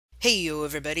Hey yo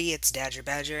everybody, it's Dadger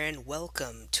Badger and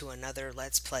welcome to another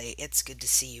Let's Play. It's good to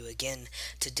see you again.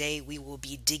 Today we will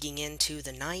be digging into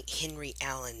The Night Henry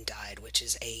Allen Died, which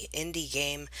is a indie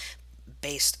game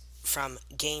based from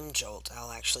Game Jolt.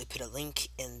 I'll actually put a link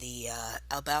in the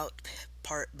about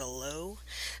part below.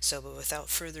 But without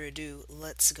further ado,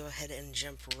 let's go ahead and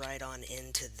jump right on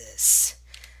into this.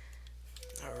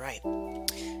 Alright,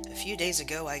 a few days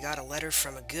ago I got a letter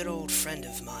from a good old friend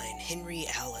of mine, Henry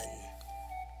Allen.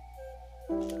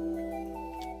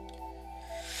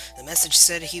 The message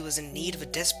said he was in need of a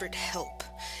desperate help,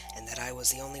 and that I was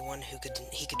the only one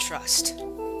he could trust.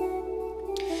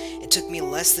 It took me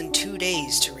less than 2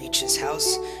 days to reach his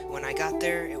house. When I got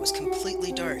there, it was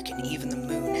completely dark, and even the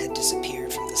moon had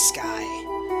disappeared from the sky.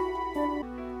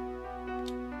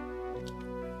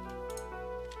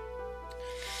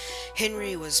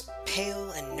 Henry was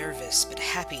pale and nervous, but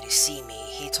happy to see me.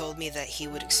 He told me that he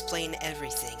would explain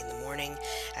everything in the morning,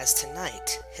 as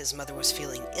tonight his mother was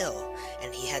feeling ill,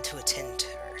 and he had to attend to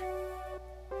her.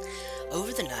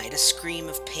 Over the night, a scream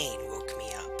of pain woke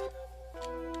me up.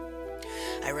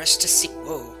 I rushed to see...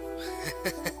 Whoa.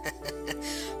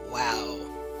 Wow.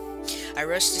 I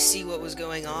rushed to see what was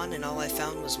going on, and all I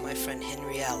found was my friend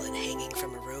Henry Allen hanging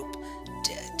from a rope,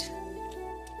 dead.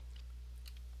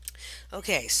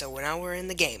 Okay, so now we're in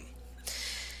the game.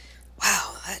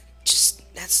 Wow,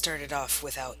 that started off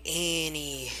without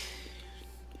any...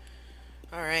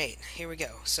 Alright, here we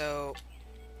go. So,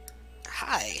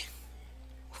 hi.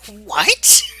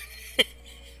 What?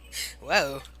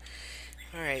 Whoa.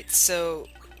 Alright, so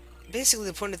basically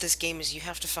the point of this game is you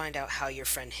have to find out how your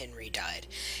friend Henry died,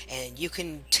 and you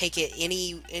can take it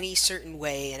any certain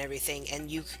way and everything, and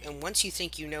once you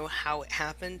think you know how it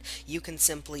happened, you can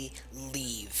simply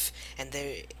leave. And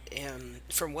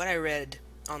from what I read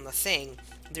on the thing,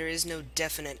 there is no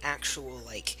definite actual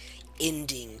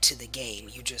ending to the game.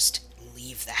 You just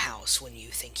leave the house when you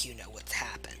think you know what's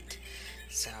happened.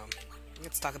 So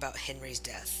let's talk about Henry's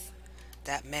death.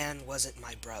 That man wasn't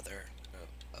my brother.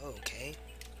 Oh, okay.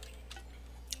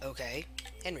 Okay,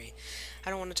 Henry. I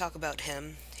don't want to talk about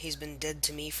him. He's been dead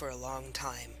to me for a long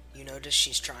time. You notice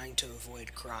she's trying to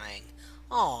avoid crying.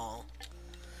 Aww.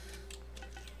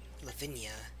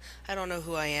 Lavinia. I don't know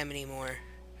who I am anymore.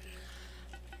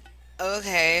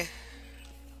 Okay.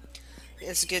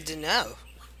 It's good to know.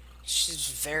 She's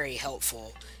very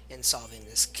helpful in solving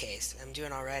this case. I'm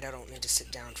doing alright. I don't need to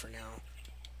sit down for now.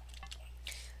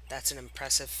 That's an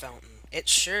impressive fountain. It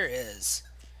sure is.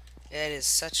 It is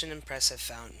such an impressive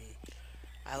fountain.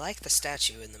 I like the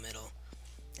statue in the middle.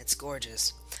 It's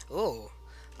gorgeous. Ooh.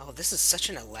 Oh, this is such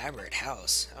an elaborate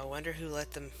house. I wonder who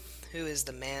is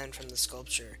the man from the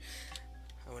sculpture.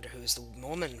 I wonder who is the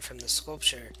woman from the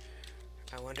sculpture.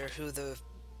 I wonder who the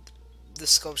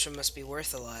sculpture must be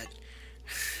worth a lot.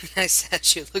 My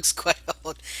statue looks quite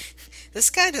old. This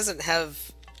guy doesn't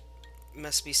have...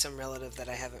 Must be some relative that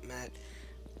I haven't met.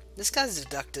 This guy's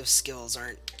deductive skills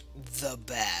aren't the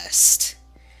best.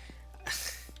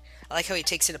 I like how he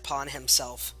takes it upon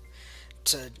himself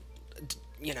to,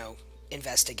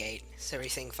 investigate. Is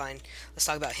everything fine? Let's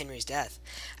talk about Henry's death.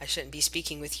 I shouldn't be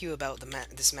speaking with you about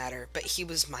this matter, but he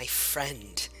was my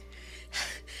friend.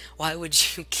 Why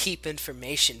would you keep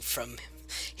information from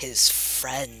his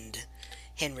friend?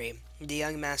 Henry. The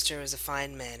young master was a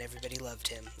fine man. Everybody loved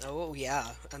him. Oh,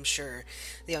 yeah, I'm sure.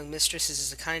 The young mistress is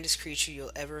the kindest creature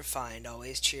you'll ever find,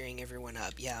 always cheering everyone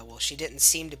up. Yeah, well, she didn't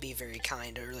seem to be very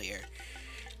kind earlier.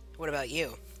 What about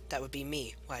you? That would be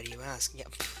me. Why do you ask? Yeah,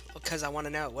 because I want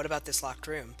to know. What about this locked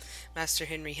room? Master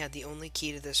Henry had the only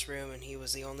key to this room, and he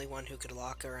was the only one who could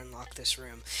lock or unlock this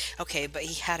room. Okay, but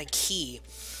he had a key.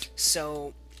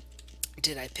 So,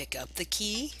 did I pick up the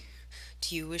key?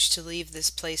 Do you wish to leave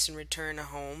this place and return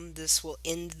home? This will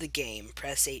end the game.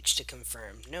 Press H to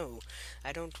confirm. No,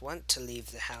 I don't want to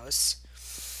leave the house.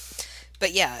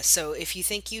 But yeah, so if you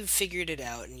think you've figured it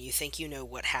out and you think you know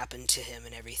what happened to him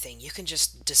and everything, you can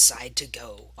just decide to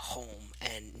go home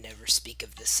and never speak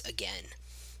of this again.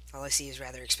 All I see is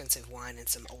rather expensive wine and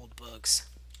some old books.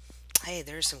 Hey,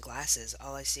 there's some glasses.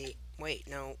 All I see... Wait,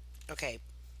 no. Okay.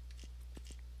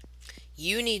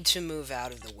 You need to move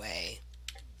out of the way.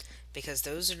 Because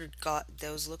those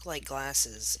look like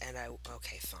glasses, and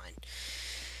okay, fine.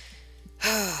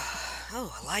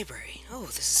 Oh, a library. Oh,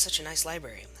 this is such a nice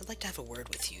library. I'd like to have a word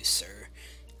with you, sir.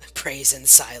 Praise in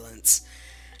silence.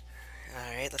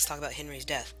 Alright, let's talk about Henry's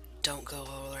death. Don't go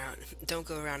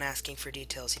around asking for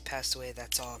details. He passed away,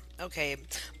 that's all. Okay,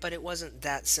 but it wasn't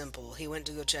that simple. He went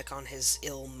to go check on his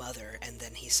ill mother, and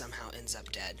then he somehow ends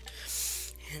up dead.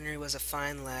 Henry was a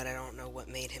fine lad. I don't know what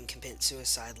made him commit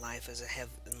suicide. Life is a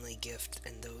heavenly gift,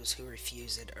 and those who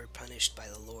refuse it are punished by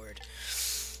the Lord.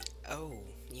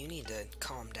 you need to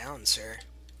calm down, sir.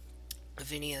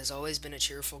 Lavinia has always been a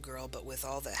cheerful girl, but with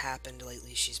all that happened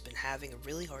lately, she's been having a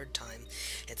really hard time.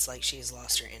 It's like she has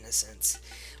lost her innocence.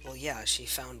 Well, yeah, she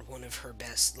found one of her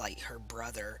best, like her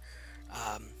brother,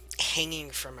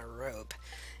 hanging from a rope,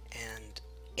 and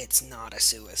it's not a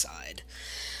suicide.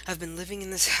 I've been living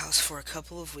in this house for a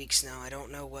couple of weeks now. I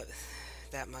don't know what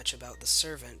that much about the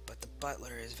servant, but the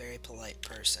butler is a very polite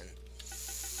person.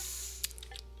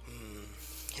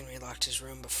 Henry locked his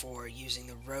room before using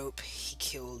the rope. He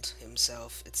killed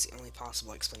himself. It's the only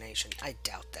possible explanation. I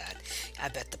doubt that. I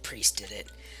bet the priest did it.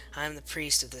 I'm the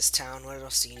priest of this town. What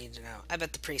else do you need to know? I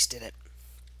bet the priest did it.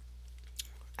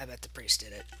 I bet the priest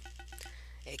did it.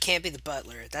 It can't be the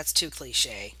butler. That's too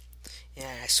cliche.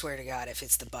 Yeah, I swear to God, if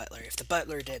it's the butler. If the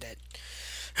butler did it.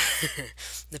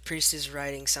 The priest is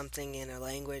writing something in a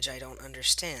language I don't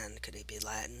understand. Could it be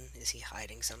Latin? Is he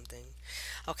hiding something?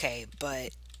 Okay, but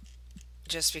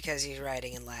just because he's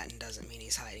writing in Latin doesn't mean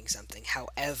he's hiding something.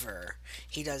 However,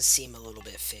 he does seem a little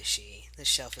bit fishy. This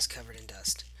shelf is covered in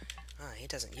dust. He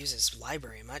doesn't use his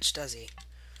library much, does he?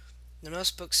 The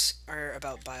most books are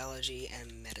about biology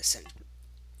and medicine.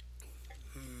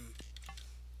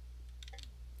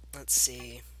 Let's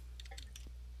see.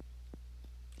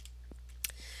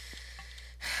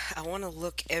 I want to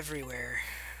look everywhere.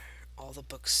 All the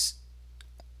books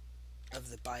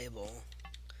of the Bible.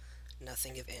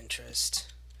 Nothing of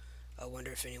interest. I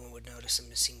wonder if anyone would notice a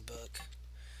missing book.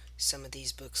 Some of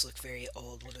these books look very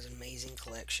old. What an amazing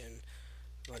collection.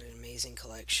 What an amazing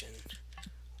collection.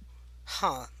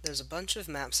 There's a bunch of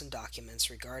maps and documents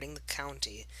regarding the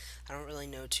county. I don't really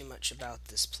know too much about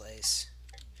this place.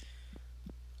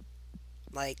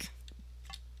 Like,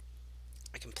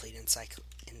 a complete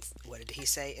what did he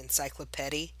say?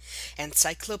 Encyclopedia?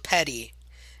 Encyclopedia.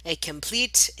 A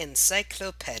complete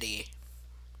encyclopedia.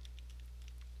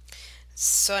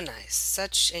 So nice.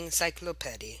 Such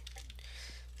encyclopedia.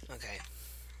 Okay.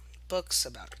 Books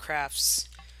about crafts.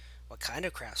 What kind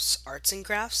of crafts? Arts and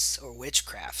crafts or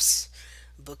witchcrafts?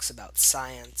 Books about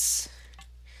science.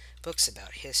 Books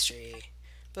about history.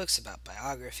 Books about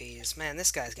biographies. Man,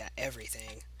 this guy's got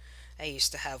everything. I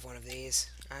used to have one of these.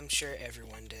 I'm sure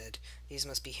everyone did. These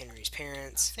must be Henry's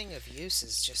parents. Nothing of use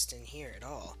is just in here at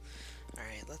all.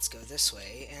 Alright, let's go this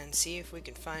way and see if we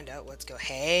can find out what's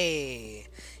Hey!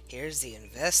 Here's the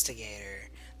investigator.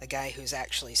 The guy who's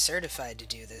actually certified to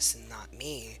do this and not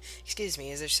me. Excuse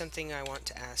me, is there something I want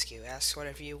to ask you? Ask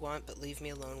whatever you want, but leave me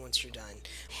alone once you're done.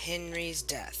 Henry's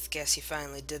death. Guess he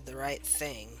finally did the right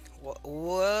thing.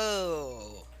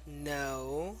 Whoa!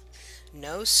 No.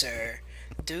 No, sir.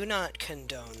 Do not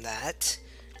condone that.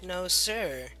 No,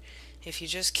 sir. If you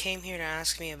just came here to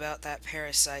ask me about that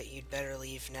parasite, you'd better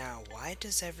leave now. Why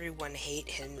does everyone hate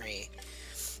Henry?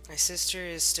 My sister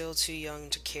is still too young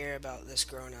to care about this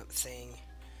grown-up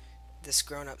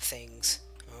things.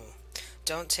 Oh.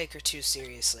 Don't take her too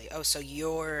seriously. Oh, so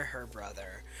you're her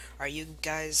brother. Are you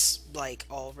guys, like,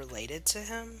 all related to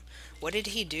him? What did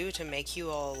he do to make you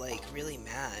all, like, really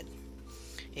mad?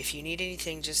 If you need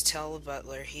anything, just tell the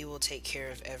butler. He will take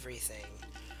care of everything.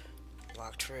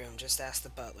 Locked room. Just ask the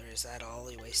butler. Is that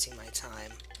all? You're wasting my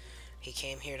time. He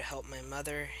came here to help my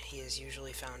mother. He is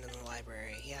usually found in the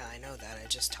library. Yeah, I know that. I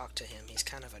just talked to him. He's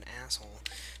kind of an asshole.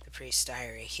 The priest's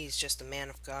diary. He's just a man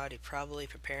of God. He's probably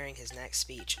preparing his next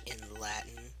speech in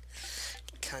Latin.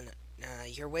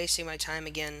 You're wasting my time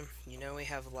again. You know we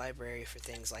have a library for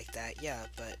things like that. Yeah,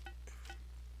 but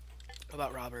what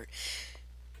about Robert?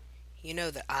 You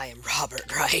know that I am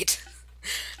Robert, right?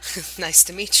 Nice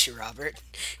to meet you, Robert.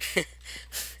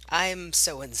 I'm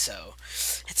so-and-so.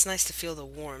 It's nice to feel the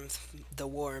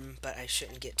warm, but I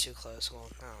shouldn't get too close. Well,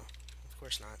 no, of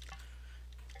course not.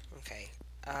 Okay,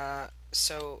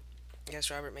 so, I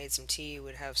guess Robert made some tea,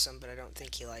 would have some, but I don't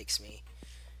think he likes me.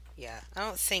 Yeah, I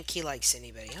don't think he likes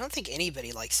anybody. I don't think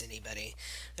anybody likes anybody.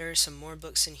 There are some more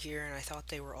books in here, and I thought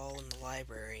they were all in the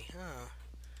library.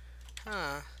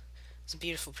 It's a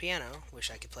beautiful piano.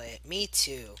 Wish I could play it. Me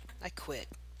too. I quit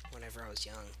whenever I was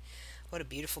young. What a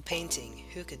beautiful painting.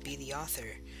 Who could be the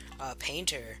author? A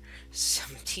painter.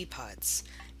 Some teapots.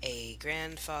 A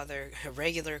grandfather. A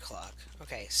regular clock.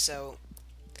 Okay, so...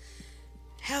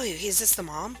 Hell, is this the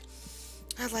mom?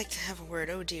 I'd like to have a word.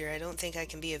 Oh dear, I don't think I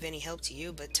can be of any help to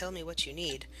you, but tell me what you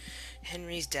need.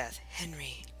 Henry's death.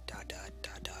 Henry. ...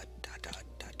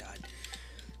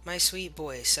 My sweet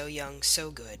boy, so young, so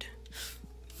good.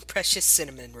 Precious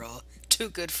cinnamon roll. Too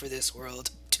good for this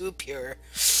world. Too pure.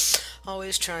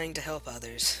 Always trying to help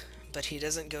others. But he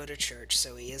doesn't go to church,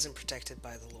 so he isn't protected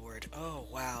by the Lord. Oh,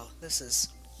 wow. This is...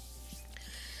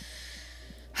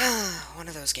 one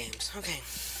of those games. Okay.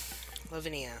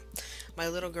 Lavinia, my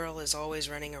little girl is always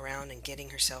running around and getting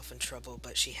herself in trouble,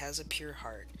 but she has a pure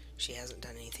heart. She hasn't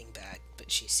done anything bad,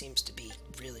 but she seems to be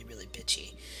really, really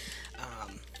bitchy.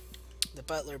 Um, the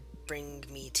butler bring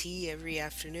me tea every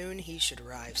afternoon. He should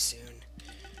arrive soon.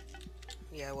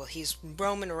 Yeah, well, he's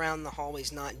roaming around the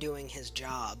hallways not doing his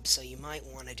job, so you might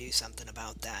want to do something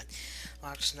about that.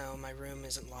 Locked snow, my room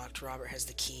isn't locked. Robert has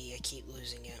the key. I keep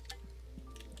losing it.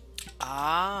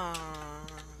 Ah.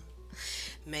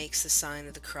 Makes the sign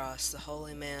of the cross. The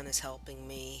holy man is helping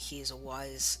me. He is a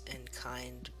wise and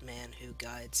kind man who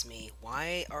guides me.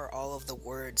 Why are all of the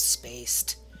words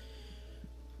spaced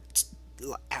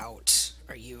out?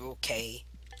 Are you okay?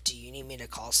 Do you need me to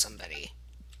call somebody?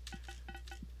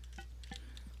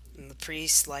 And the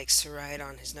priest likes to write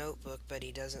on his notebook, but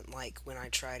he doesn't like when I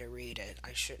try to read it.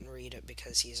 I shouldn't read it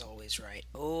because he's always right.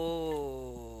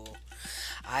 Oh,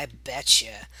 I bet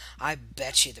you. I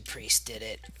bet you the priest did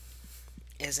it.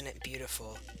 Isn't it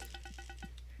beautiful?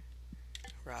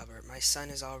 Robert, my son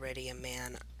is already a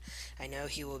man. I know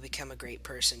he will become a great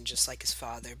person just like his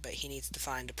father, but he needs to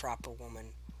find a proper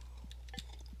woman.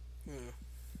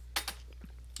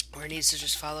 Or he needs to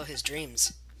just follow his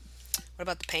dreams. What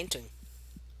about the painting?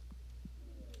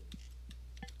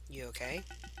 You okay?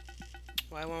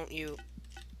 Why won't you...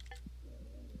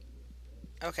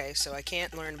 Okay, so I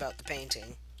can't learn about the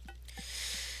painting.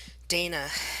 Dana.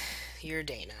 You're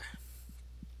Dana.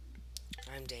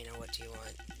 I'm Dana. What do you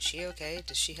want? Is she okay?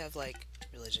 Does she have, like,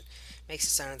 religion? Makes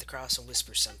the sign of the cross and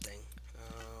whispers something.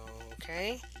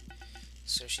 Okay.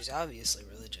 So she's obviously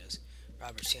religious.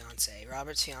 Robert's fiance.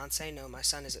 Robert's fiance? No, my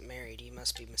son isn't married. You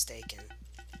must be mistaken.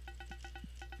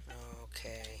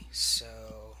 Okay,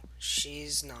 so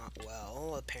she's not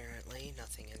well, apparently.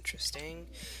 Nothing interesting.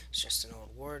 It's just an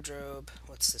old wardrobe.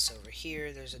 What's this over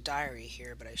here? There's a diary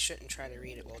here, but I shouldn't try to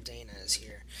read it while Dana is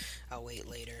here. I'll wait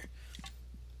later.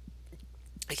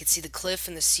 I can see the cliff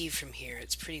and the sea from here.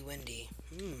 It's pretty windy.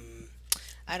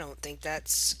 I don't think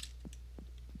that's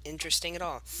interesting at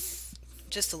all.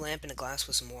 Just a lamp and a glass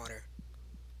with some water.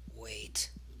 Wait.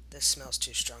 This smells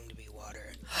too strong to be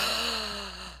water.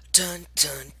 Dun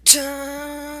dun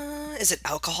dun! Is it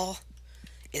alcohol?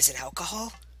 Is it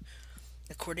alcohol?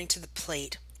 According to the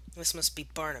plate, this must be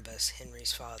Barnabas,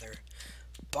 Henry's father.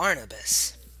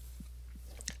 Barnabas?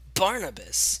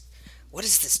 Barnabas? What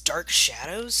is this, Dark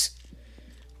Shadows?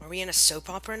 Are we in a soap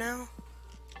opera now?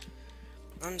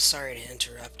 I'm sorry to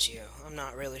interrupt you. I'm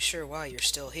not really sure why you're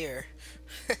still here.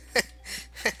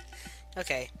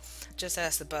 Okay, just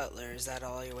ask the butler. Is that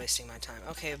all? You're wasting my time.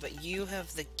 Okay, but you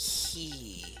have the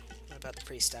key. What about the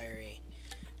priest's diary?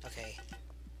 Okay.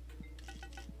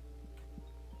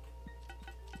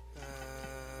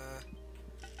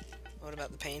 What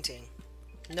about the painting?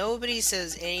 Nobody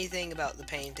says anything about the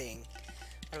painting.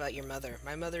 What about your mother?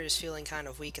 My mother is feeling kind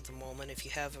of weak at the moment. If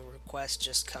you have a request,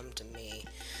 just come to me.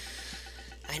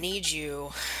 I need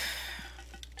you.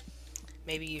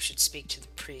 Maybe you should speak to the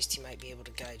priest. He might be able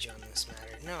to guide you on this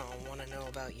matter. No, I want to know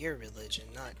about your religion,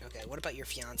 not... Okay, what about your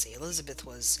fiancé? Elizabeth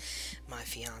was my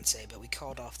fiancé, but we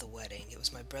called off the wedding. It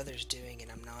was my brother's doing,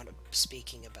 and I'm not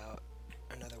speaking about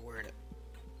another word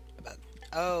about...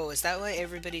 Oh, is that why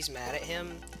everybody's mad at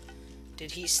him?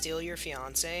 Did he steal your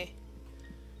fiancé?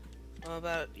 What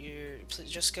about your... Please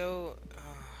just go...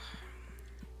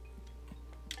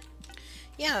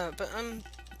 Yeah, but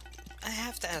I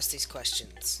have to ask these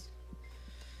questions.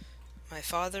 My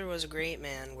father was a great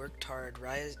man, worked hard,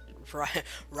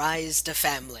 rised a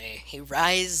family. He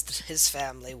rised his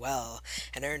family well,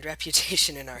 and earned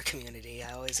reputation in our community.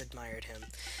 I always admired him.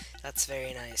 That's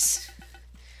very nice.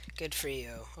 Good for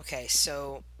you. Okay,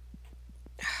 so...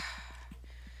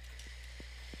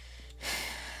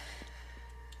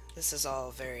 This is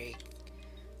all very...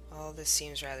 All this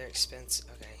seems rather expensive.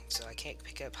 Okay, so I can't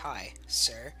pick up... Hi,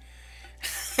 sir.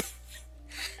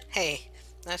 Hey,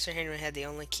 Master Henry had the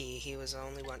only key. He was the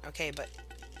only one. Okay, but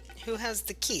who has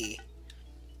the key?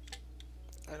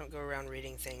 I don't go around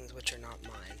reading things which are not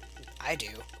mine. I do,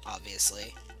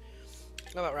 obviously.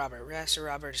 What about Robert? Master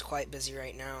Robert is quite busy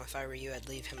right now. If I were you, I'd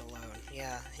leave him alone.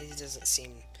 Yeah, he doesn't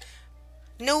seem...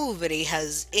 Nobody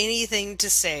has anything to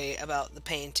say about the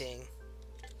painting.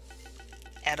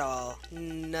 At all.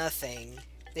 Nothing.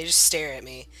 They just stare at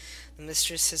me. The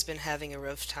mistress has been having a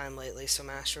rough time lately, so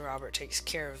Master Robert takes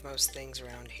care of most things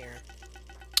around here.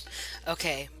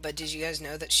 Okay, but did you guys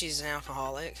know that she's an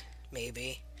alcoholic?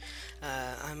 Maybe.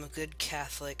 I'm a good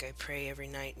Catholic. I pray every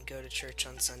night and go to church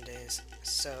on Sundays.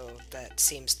 So that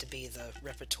seems to be the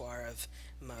repertoire of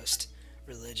most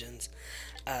religions.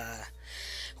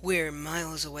 We're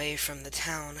miles away from the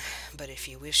town, but if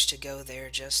you wish to go there,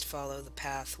 just follow the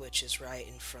path which is right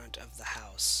in front of the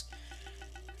house.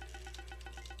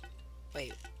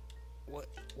 Wait,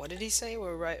 what did he say?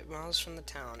 We're right miles from the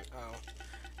town. Oh,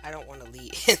 I don't want to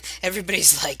leave.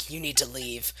 Everybody's like, you need to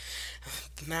leave.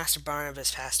 Master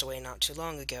Barnabas passed away not too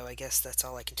long ago. I guess that's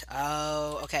all I can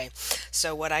oh, okay.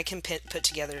 So what I can put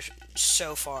together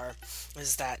so far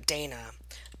is that Dana,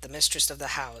 the mistress of the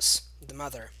house, the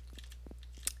mother,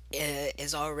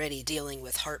 is already dealing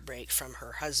with heartbreak from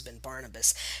her husband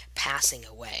Barnabas passing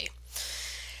away.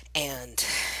 And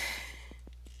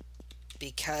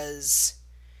because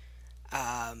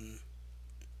um,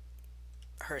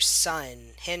 her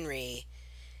son Henry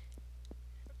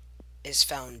is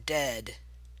found dead,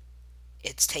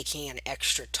 it's taking an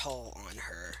extra toll on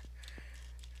her.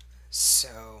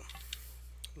 So,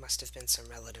 must have been some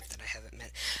relative that I haven't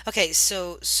met. Okay,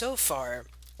 so far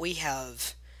we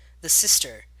have the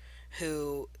sister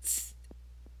who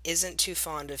isn't too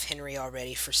fond of Henry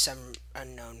already for some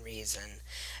unknown reason.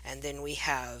 And then we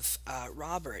have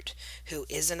Robert, who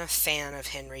isn't a fan of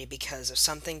Henry because of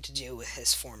something to do with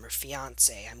his former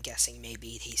fiance. I'm guessing maybe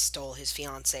he stole his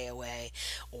fiance away,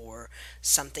 or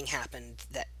something happened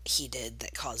that he did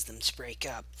that caused them to break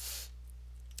up.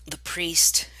 The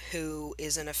priest, who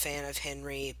isn't a fan of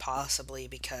Henry, possibly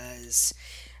because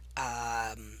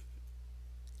um,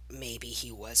 maybe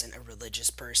he wasn't a religious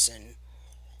person.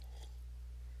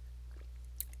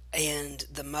 And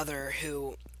the mother,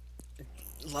 who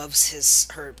loves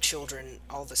her children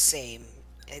all the same.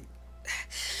 It,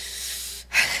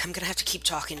 I'm gonna have to keep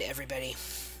talking to everybody.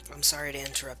 I'm sorry to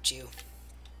interrupt you.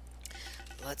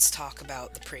 Let's talk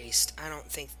about the priest. I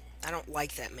don't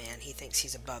like that man. He thinks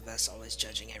he's above us, always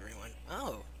judging everyone.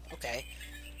 Oh, okay.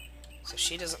 So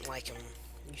she doesn't like him.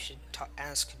 You should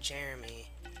ask Jeremy.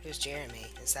 Who's Jeremy?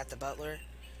 Is that the butler?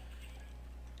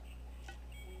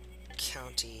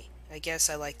 County. I guess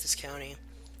I like this county.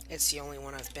 It's the only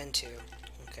one I've been to.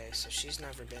 Okay, so she's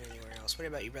never been anywhere else. What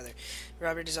about you, brother?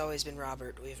 Robert has always been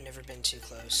Robert. We've never been too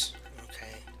close.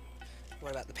 Okay.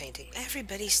 What about the painting?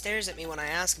 Everybody stares at me when I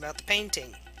ask about the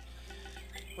painting.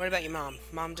 What about your mom?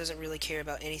 Mom doesn't really care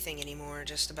about anything anymore,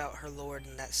 just about her lord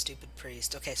and that stupid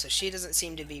priest. Okay, so she doesn't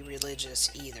seem to be religious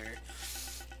either.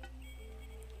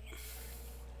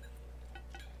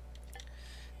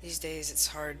 These days, it's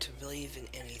hard to believe in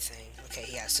anything. Okay,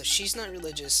 yeah, so she's not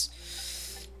religious.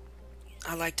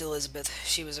 I liked Elizabeth.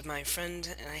 She was my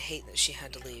friend, and I hate that she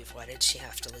had to leave. Why did she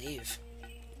have to leave?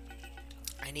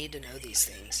 I need to know these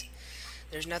things.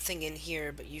 There's nothing in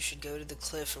here, but you should go to the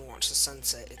cliff and watch the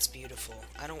sunset. It's beautiful.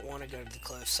 I don't want to go to the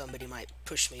cliff. Somebody might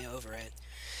push me over it.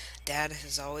 Dad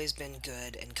has always been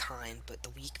good and kind, but the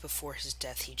week before his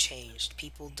death he changed.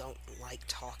 People don't like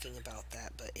talking about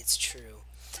that, but it's true.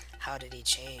 How did he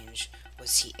change?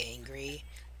 Was he angry?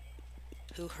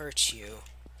 Who hurt you?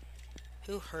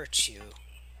 Who hurt you?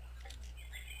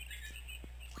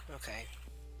 Okay.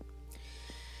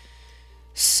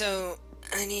 So,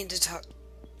 I need to talk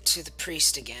to the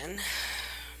priest again.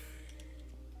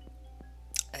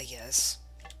 I guess.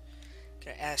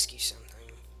 Can I ask you something?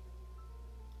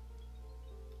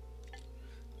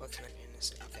 What can I do in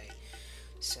this? Okay.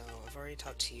 So, I've already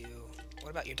talked to you. What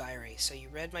about your diary? So you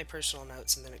read my personal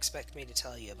notes and then expect me to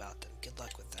tell you about them. Good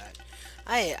luck with that.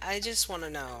 I just want to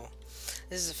know.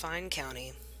 This is a fine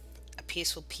county. A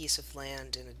peaceful piece of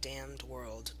land in a damned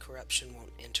world. Corruption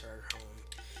won't enter our home.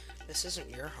 This isn't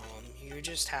your home. You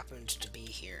just happened to be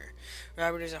here.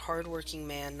 Robert is a hard-working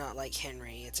man, not like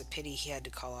Henry. It's a pity he had to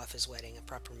call off his wedding. A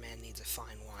proper man needs a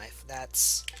fine wife.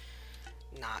 That's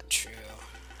not true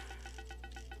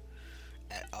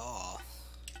at all.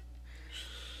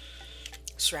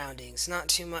 Surroundings. Not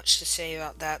too much to say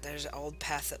about that. There's an old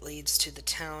path that leads to the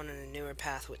town and a newer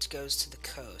path which goes to the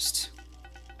coast.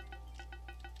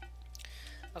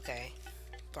 Okay.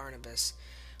 Barnabas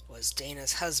was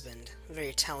Dana's husband, a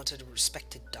very talented,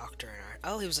 respected doctor in art.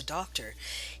 Oh, he was a doctor.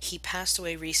 He passed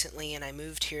away recently, and I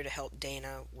moved here to help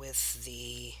Dana with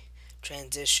the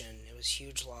transition. It was a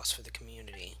huge loss for the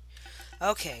community.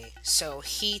 Okay, so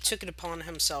he took it upon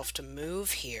himself to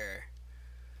move here.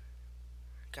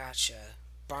 Gotcha.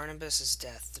 Barnabas'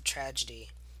 death, the tragedy.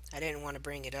 I didn't want to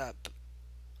bring it up.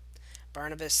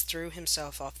 Barnabas threw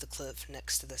himself off the cliff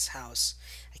next to this house.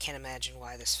 I can't imagine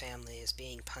why this family is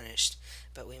being punished,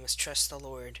 but we must trust the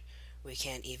Lord. We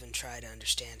can't even try to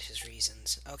understand his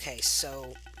reasons. Okay,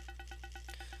 so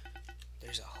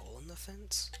there's a hole in the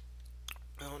fence?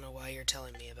 I don't know why you're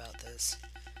telling me about this.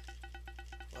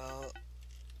 Well,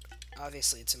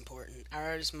 Obviously, it's important.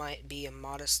 Ours might be a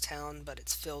modest town, but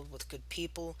it's filled with good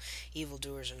people.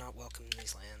 Evildoers are not welcome in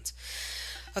these lands.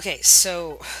 Okay,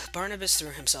 so Barnabas threw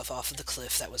himself off of the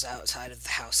cliff that was outside of the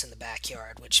house in the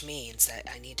backyard, which means that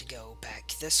I need to go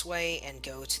back this way and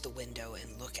go to the window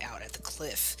and look out at the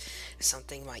cliff.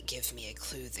 Something might give me a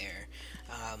clue there.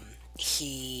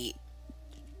 He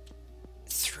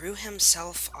threw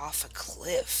himself off a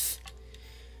cliff.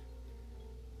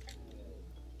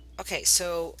 Okay,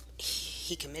 so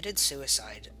he committed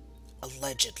suicide,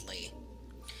 allegedly,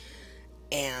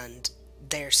 and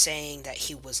they're saying that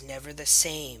he was never the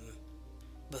same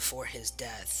before his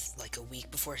death. Like a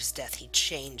week before his death, he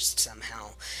changed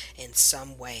somehow, in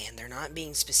some way, and they're not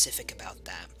being specific about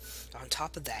that. On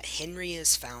top of that, Henry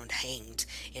is found hanged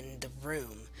in the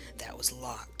room that was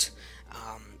locked.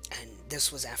 And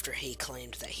this was after he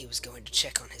claimed that he was going to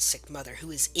check on his sick mother,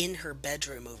 who is in her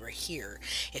bedroom over here.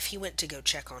 If he went to go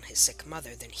check on his sick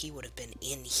mother, then he would have been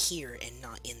in here and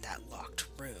not in that locked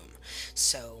room.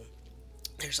 So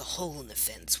there's a hole in the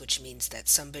fence, which means that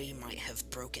somebody might have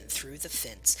broken through the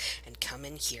fence and come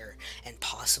in here and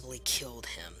possibly killed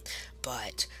him.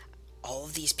 But all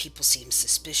of these people seem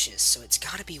suspicious, so it's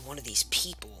got to be one of these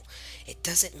people. It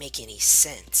doesn't make any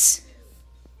sense.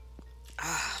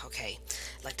 Okay.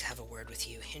 I'd like to have a word with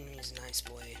you. Henry's a nice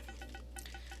boy.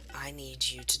 I need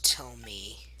you to tell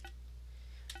me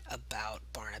about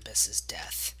Barnabas's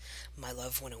death. My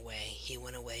love went away. He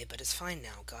went away, but it's fine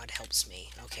now. God helps me.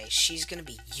 Okay, she's gonna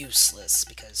be useless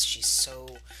because she's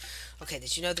so... Okay,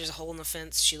 did you know there's a hole in the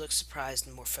fence? She looks surprised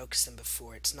and more focused than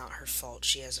before. It's not her fault.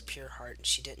 She has a pure heart and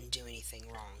she didn't do anything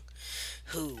wrong.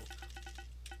 Who?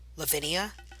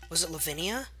 Lavinia? Was it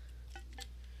Lavinia?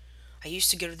 I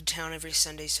used to go to the town every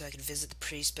Sunday so I could visit the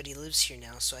priest, but he lives here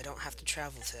now, so I don't have to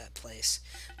travel to that place.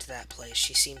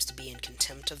 She seems to be in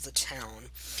contempt of the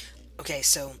town. Okay,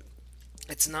 so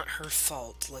it's not her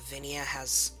fault. Lavinia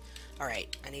has...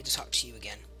 Alright, I need to talk to you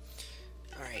again.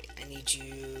 Alright, I need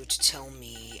you to tell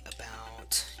me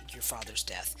about your father's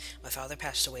death. My father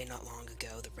passed away not long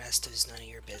ago. The rest is none of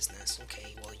your business.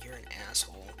 Okay, well, you're an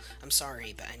asshole. I'm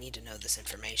sorry, but I need to know this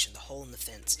information. The hole in the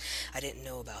fence. I didn't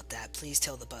know about that. Please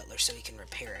tell the butler so he can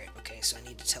repair it. Okay, so I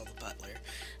need to tell the butler.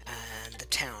 And the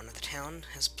town. The town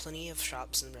has plenty of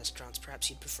shops and restaurants. Perhaps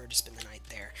you'd prefer to spend the night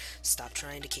there. Stop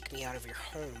trying to kick me out of your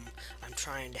home. I'm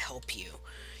trying to help you.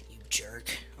 You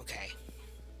jerk. Okay.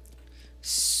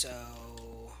 So,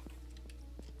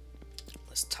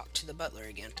 let's talk to the butler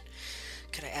again.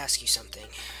 Could I ask you something?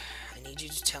 I need you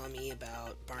to tell me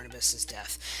about Barnabas's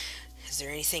death. Is there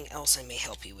anything else I may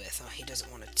help you with? Oh, he doesn't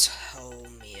want to tell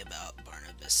me about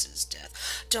Barnabas's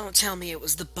death. Don't tell me it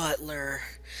was the butler.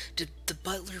 Did the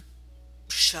butler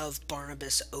shove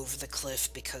Barnabas over the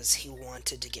cliff because he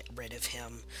wanted to get rid of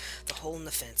him? The hole in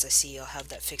the fence. I see. I'll have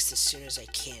that fixed as soon as I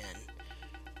can.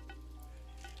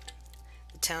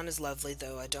 The town is lovely,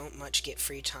 though I don't much get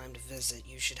free time to visit.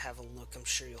 You should have a look. I'm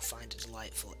sure you'll find it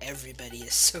delightful. Everybody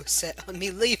is so set on me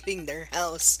leaving their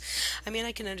house. I mean,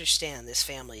 I can understand this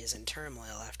family is in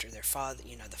turmoil after their father,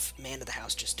 you know, the man of the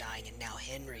house just dying, and now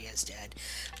Henry is dead.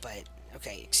 But,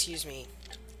 okay, excuse me.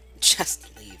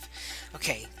 Just leave.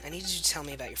 Okay, I need you to tell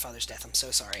me about your father's death. I'm so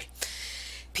sorry.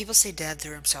 People say Dad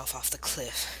threw himself off the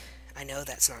cliff. I know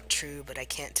that's not true, but I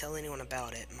can't tell anyone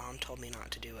about it. Mom told me not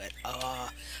to do it.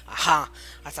 Aha!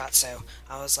 I thought so.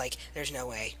 I was like, there's no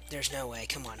way. There's no way.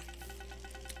 Come on.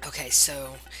 Okay,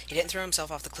 so he didn't throw himself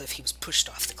off the cliff. He was pushed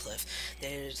off the cliff.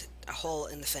 There's a hole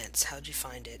in the fence. How'd you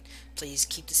find it? Please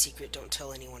keep the secret. Don't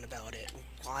tell anyone about it.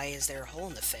 Why is there a hole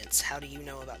in the fence? How do you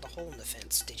know about the hole in the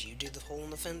fence? Did you do the hole in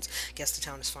the fence? Guess the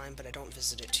town is fine, but I don't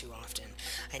visit it too often.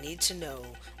 I need to know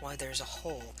why there's a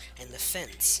hole in the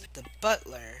fence. The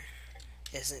butler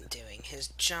isn't doing his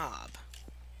job.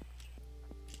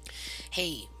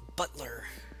 Hey, butler.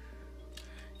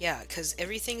 Yeah, 'cause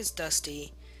everything is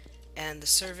dusty and the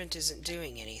servant isn't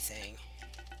doing anything.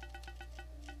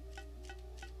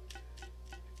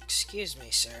 Excuse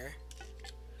me, sir.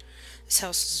 This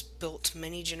house was built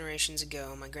many generations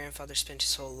ago. My grandfather spent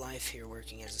his whole life here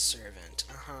working as a servant.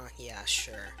 Yeah,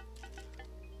 sure.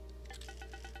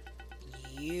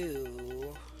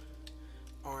 You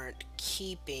aren't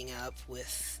keeping up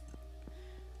with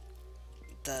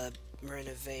the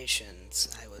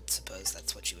renovations, I would suppose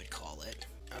that's what you would call it.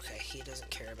 Okay, he doesn't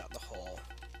care about the hole.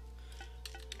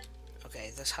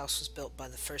 Okay, this house was built by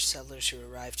the first settlers who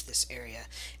arrived to this area.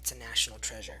 It's a national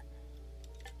treasure.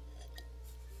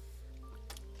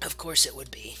 Of course it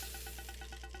would be.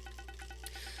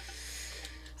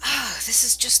 This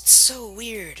is just so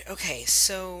weird. Okay,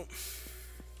 so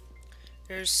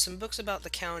there's some books about the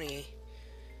county.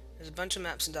 There's a bunch of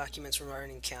maps and documents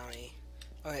regarding the county.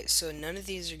 Alright, so none of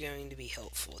these are going to be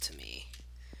helpful to me.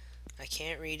 I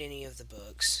can't read any of the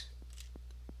books.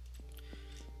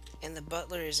 And the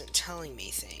butler isn't telling me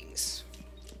things.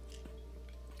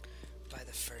 By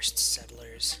the first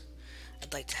settlers.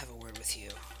 I'd like to have a word with you.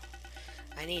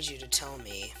 I need you to tell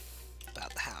me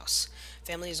about the house.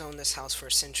 Families owned this house for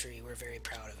a century. We're very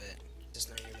proud of it. It's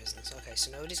none of your business. Okay,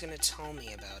 so nobody's gonna tell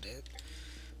me about it.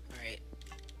 Alright.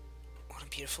 What a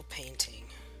beautiful painting.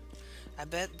 I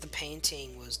bet the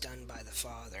painting was done by the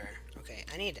father. Okay,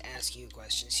 I need to ask you a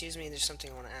question. Excuse me, there's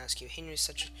something I want to ask you. Henry's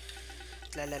such a...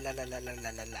 La la la la la la la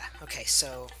la la. Okay,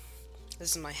 so...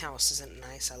 This is my house. Isn't it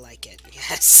nice? I like it.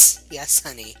 Yes. Yes,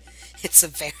 honey. It's a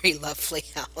very lovely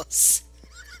house.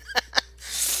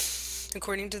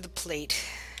 According to the plate...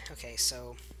 Okay,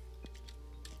 so...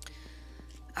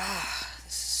 This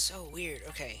is so weird.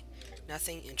 Okay.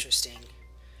 Nothing interesting.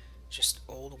 Just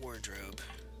old wardrobe.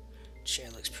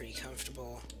 Chair looks pretty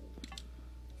comfortable.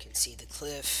 Can see the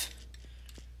cliff.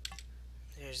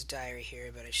 There's a diary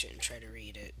here, but I shouldn't try to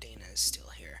read it. Dana is still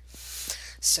here.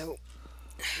 So,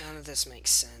 none of this makes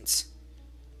sense.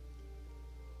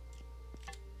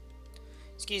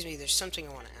 Excuse me, there's something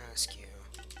I want to ask you.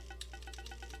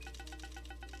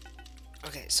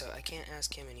 Okay, so I can't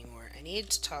ask him anymore. I need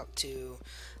to talk to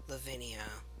Lavinia.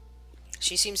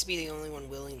 She seems to be the only one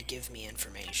willing to give me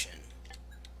information.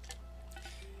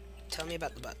 Tell me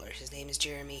about the butler. His name is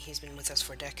Jeremy. He's been with us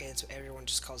for decades. Everyone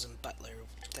just calls him Butler.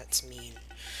 That's mean.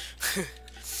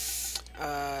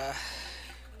 I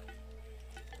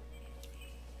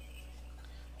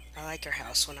like our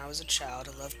house. When I was a child,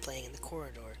 I loved playing in the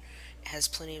corridor. It has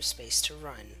plenty of space to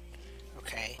run.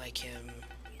 Okay, like him.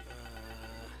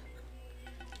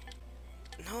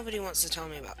 Nobody wants to tell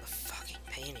me about the fucking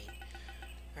painting.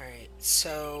 Alright,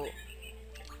 so...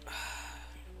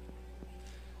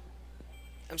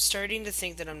 I'm starting to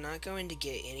think that I'm not going to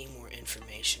get any more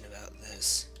information about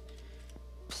this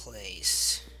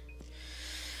place.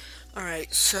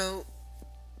 Alright, so...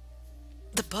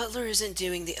 The butler isn't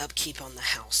doing the upkeep on the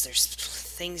house. There's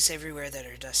things everywhere that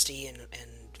are dusty, and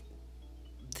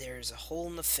there's a hole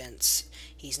in the fence.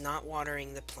 He's not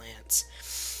watering the plants.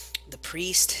 The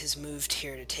priest has moved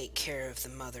here to take care of the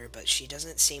mother, but she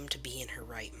doesn't seem to be in her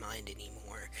right mind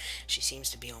anymore. She seems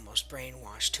to be almost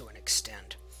brainwashed to an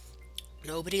extent.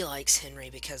 Nobody likes Henry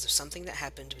because of something that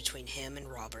happened between him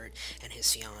and Robert and his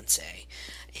fiancée.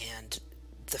 And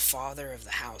the father of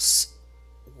the house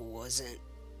wasn't...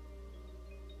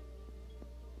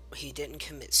 He didn't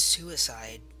commit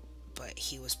suicide, but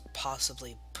he was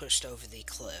possibly pushed over the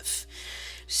cliff.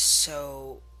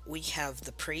 So we have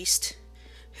the priest,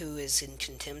 who is in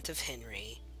contempt of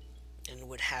Henry and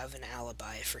would have an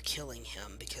alibi for killing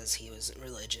him because he wasn't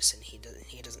religious and he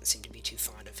doesn't seem to be too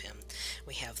fond of him.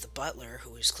 We have the butler,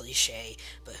 who is Cliché,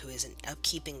 but who isn't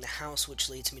upkeeping the house, which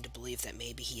leads me to believe that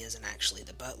maybe he isn't actually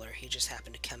the butler. He just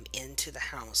happened to come into the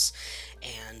house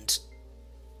and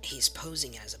he's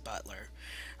posing as a butler.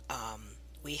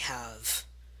 We have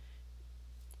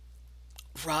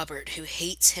Robert, who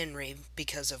hates Henry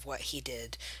because of what he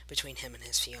did between him and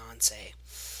his fiancée.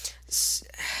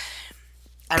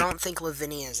 I don't think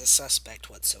Lavinia is a suspect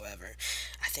whatsoever.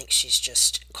 I think she's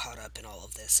just caught up in all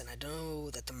of this, and I know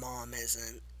that the mom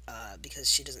isn't, because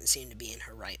she doesn't seem to be in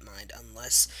her right mind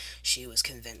unless she was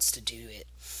convinced to do it.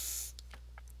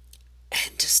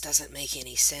 It just doesn't make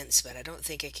any sense, but I don't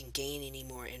think I can gain any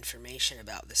more information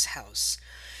about this house.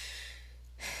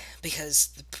 Because,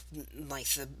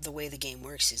 the way the game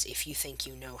works is if you think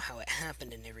you know how it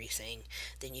happened and everything,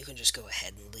 then you can just go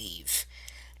ahead and leave.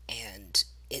 And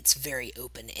it's very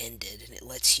open-ended, and it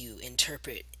lets you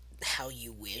interpret how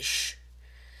you wish.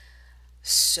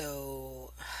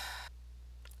 So,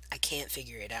 I can't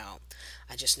figure it out.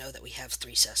 I just know that we have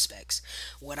 3 suspects.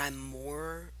 What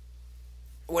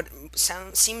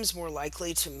seems more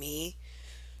likely to me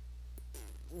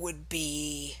would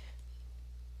be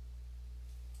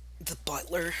the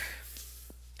butler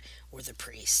or the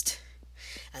priest.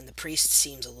 And the priest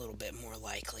seems a little bit more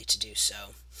likely to do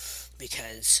so,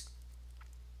 because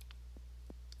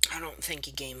I don't think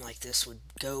a game like this would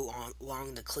go on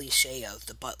along the cliche of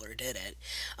the butler did it,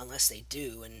 unless they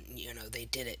do, and, they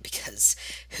did it because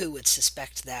who would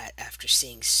suspect that after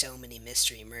seeing so many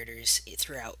mystery murders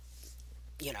throughout,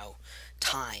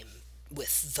 time,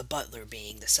 with the butler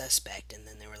being the suspect, and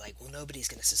then they were like, well, nobody's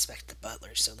going to suspect the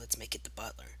butler, so let's make it the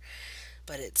butler.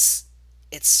 But it's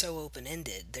so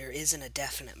open-ended. There isn't a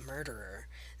definite murderer,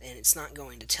 and it's not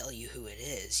going to tell you who it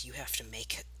is. You have to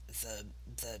make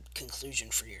the conclusion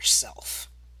for yourself.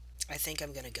 I think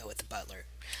I'm going to go with the butler.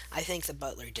 I think the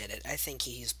butler did it. I think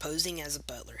he's posing as a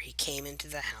butler. He came into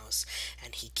the house,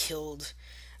 and he killed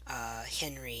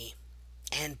Henry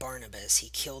and Barnabas. He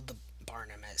killed the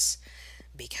Barnabas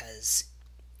because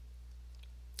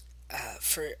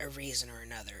for a reason or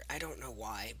another. I don't know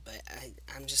why, but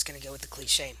I'm just gonna go with the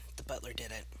cliche. The butler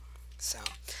did it. So,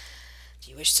 do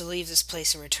you wish to leave this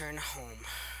place and return home?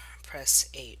 Press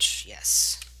H.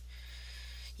 Yes.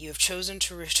 You have chosen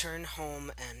to return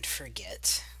home and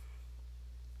forget.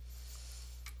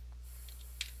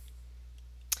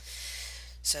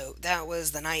 So that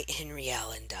was the night Henry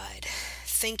Allen died.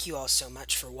 Thank you all so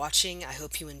much for watching. I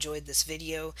hope you enjoyed this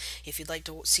video. If you'd like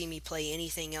to see me play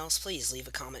anything else, please leave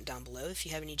a comment down below. If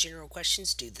you have any general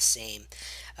questions, do the same.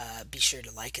 Be sure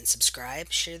to like and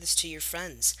subscribe. Share this to your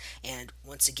friends. And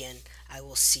once again, I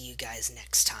will see you guys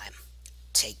next time.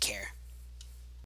 Take care.